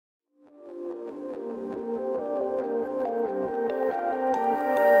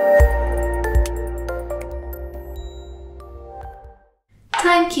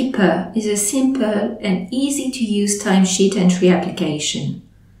Timekeeper is a simple and easy-to-use timesheet entry application.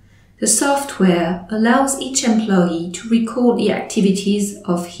 The software allows each employee to record the activities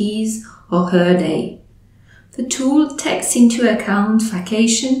of his or her day. The tool takes into account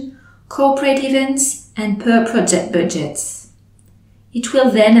vacation, corporate events, and per-project budgets. It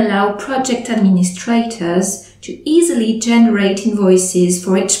will then allow project administrators to easily generate invoices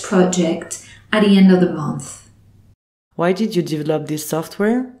for each project at the end of the month. Why did you develop this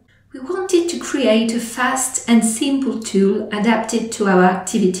software? We wanted to create a fast and simple tool adapted to our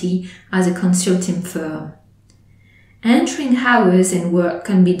activity as a consulting firm. Entering hours and work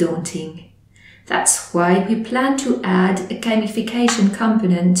can be daunting. That's why we plan to add a gamification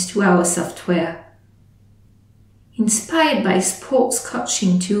component to our software. Inspired by sports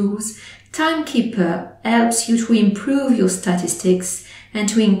coaching tools, Timekeeper helps you to improve your statistics and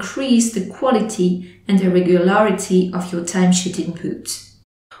to increase the quality and the regularity of your timesheet input.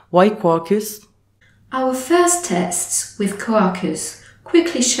 Why Quarkus? Our first tests with Quarkus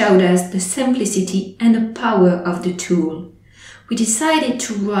quickly showed us the simplicity and the power of the tool. We decided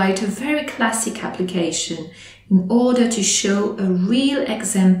to write a very classic application in order to show a real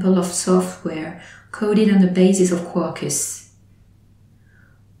example of software coded on the basis of Quarkus.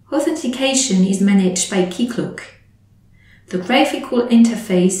 Authentication is managed by Keycloak. The graphical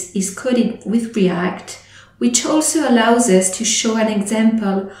interface is coded with React, which also allows us to show an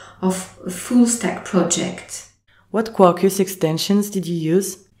example of a full-stack project. What Quarkus extensions did you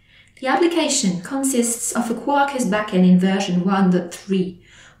use? The application consists of a Quarkus backend in version 1.3,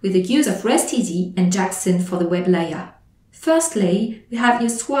 with the use of REST-easy and Jackson for the web layer. Firstly, we have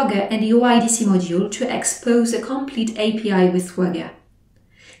used Swagger and the OIDC module to expose a complete API with Swagger.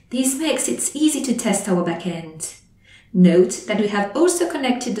 This makes it easy to test our backend. Note that we have also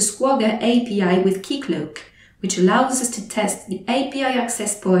connected the Swagger API with Keycloak, which allows us to test the API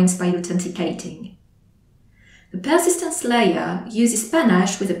access points by authenticating. The persistence layer uses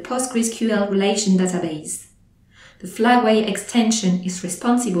Panache with a PostgreSQL relation database. The Flyway extension is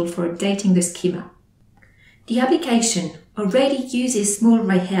responsible for updating the schema. The application already uses small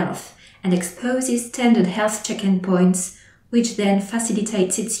array health and exposes standard health check endpoints, which then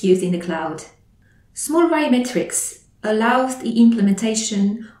facilitates its use in the cloud. Small array metrics allows the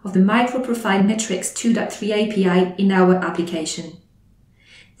implementation of the microprofile metrics 2.3 API in our application.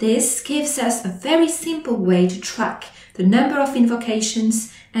 This gives us a very simple way to track the number of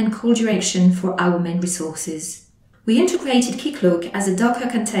invocations and call duration for our main resources. We integrated Keycloak as a Docker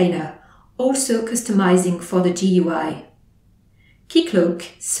container, also customizing for the GUI.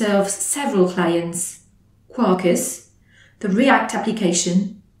 Keycloak serves several clients: Quarkus, the React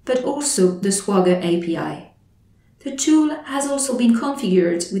application, but also the Swagger API. The tool has also been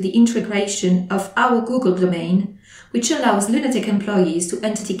configured with the integration of our Google domain, which allows Lunatech employees to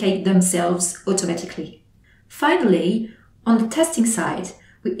authenticate themselves automatically. Finally, on the testing side,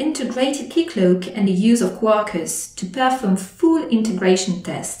 we integrated Keycloak and the use of Quarkus to perform full integration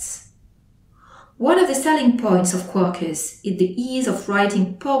tests. One of the selling points of Quarkus is the ease of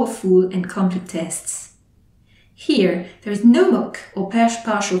writing powerful and complete tests. Here, there is no mock or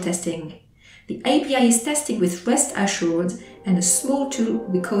partial testing. The API is testing with REST assured, and a small tool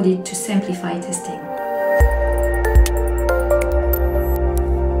we coded to simplify testing.